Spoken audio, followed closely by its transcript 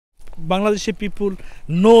Bangladeshi people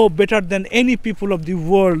know better than any people of the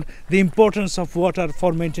world the importance of water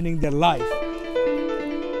for maintaining their life.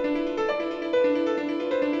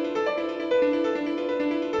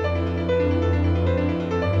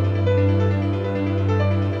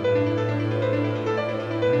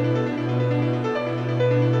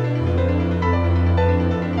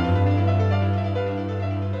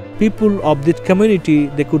 People of that community,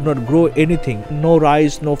 they could not grow anything, no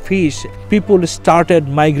rice, no fish. People started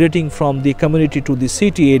migrating from the community to the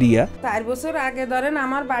city area.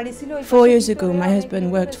 4 years ago, my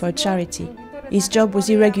husband worked for a charity. His job was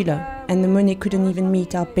irregular and the money couldn't even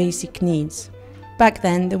meet our basic needs. Back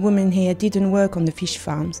then, the women here didn't work on the fish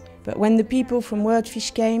farms, but when the people from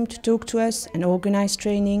WorldFish came to talk to us and organize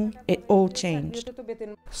training, it all changed.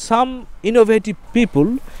 Some innovative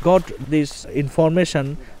people got this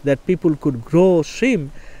information that people could grow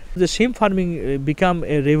shrimp. The shrimp farming became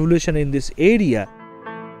a revolution in this area.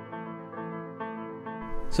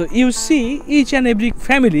 So you see, each and every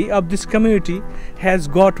family of this community has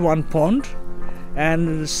got one pond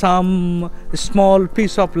and some small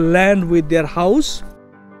piece of land with their house.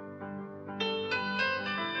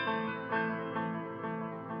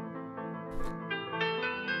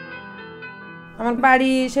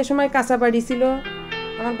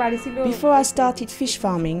 Before I started fish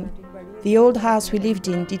farming, the old house we lived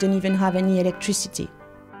in didn't even have any electricity.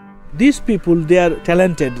 These people, they are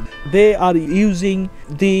talented. They are using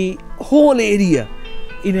the whole area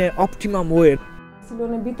in an optimum way.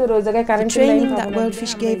 The training that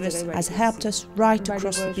WorldFish gave us has helped us right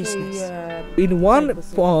across the business. In one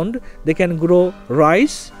pond, they can grow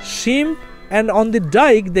rice, shrimp, and on the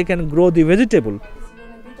dike, they can grow the vegetable.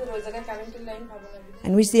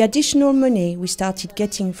 And with the additional money we started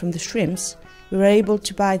getting from the shrimps, we were able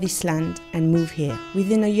to buy this land and move here.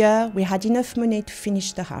 Within a year, we had enough money to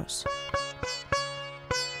finish the house.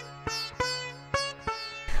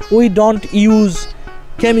 We don't use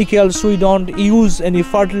chemicals, we don't use any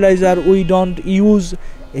fertilizer, we don't use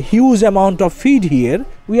a huge amount of feed here.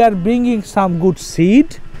 We are bringing some good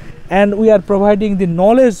seed and we are providing the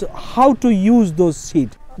knowledge how to use those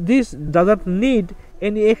seed. This doesn't need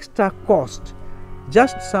any extra cost,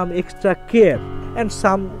 just some extra care and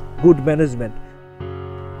some good management.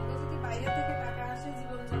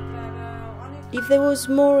 If there was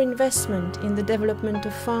more investment in the development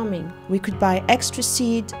of farming, we could buy extra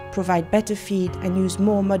seed, provide better feed and use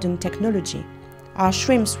more modern technology. Our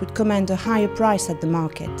shrimps would command a higher price at the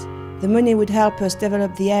market. The money would help us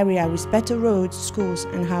develop the area with better roads, schools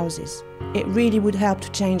and houses. It really would help to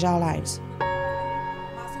change our lives.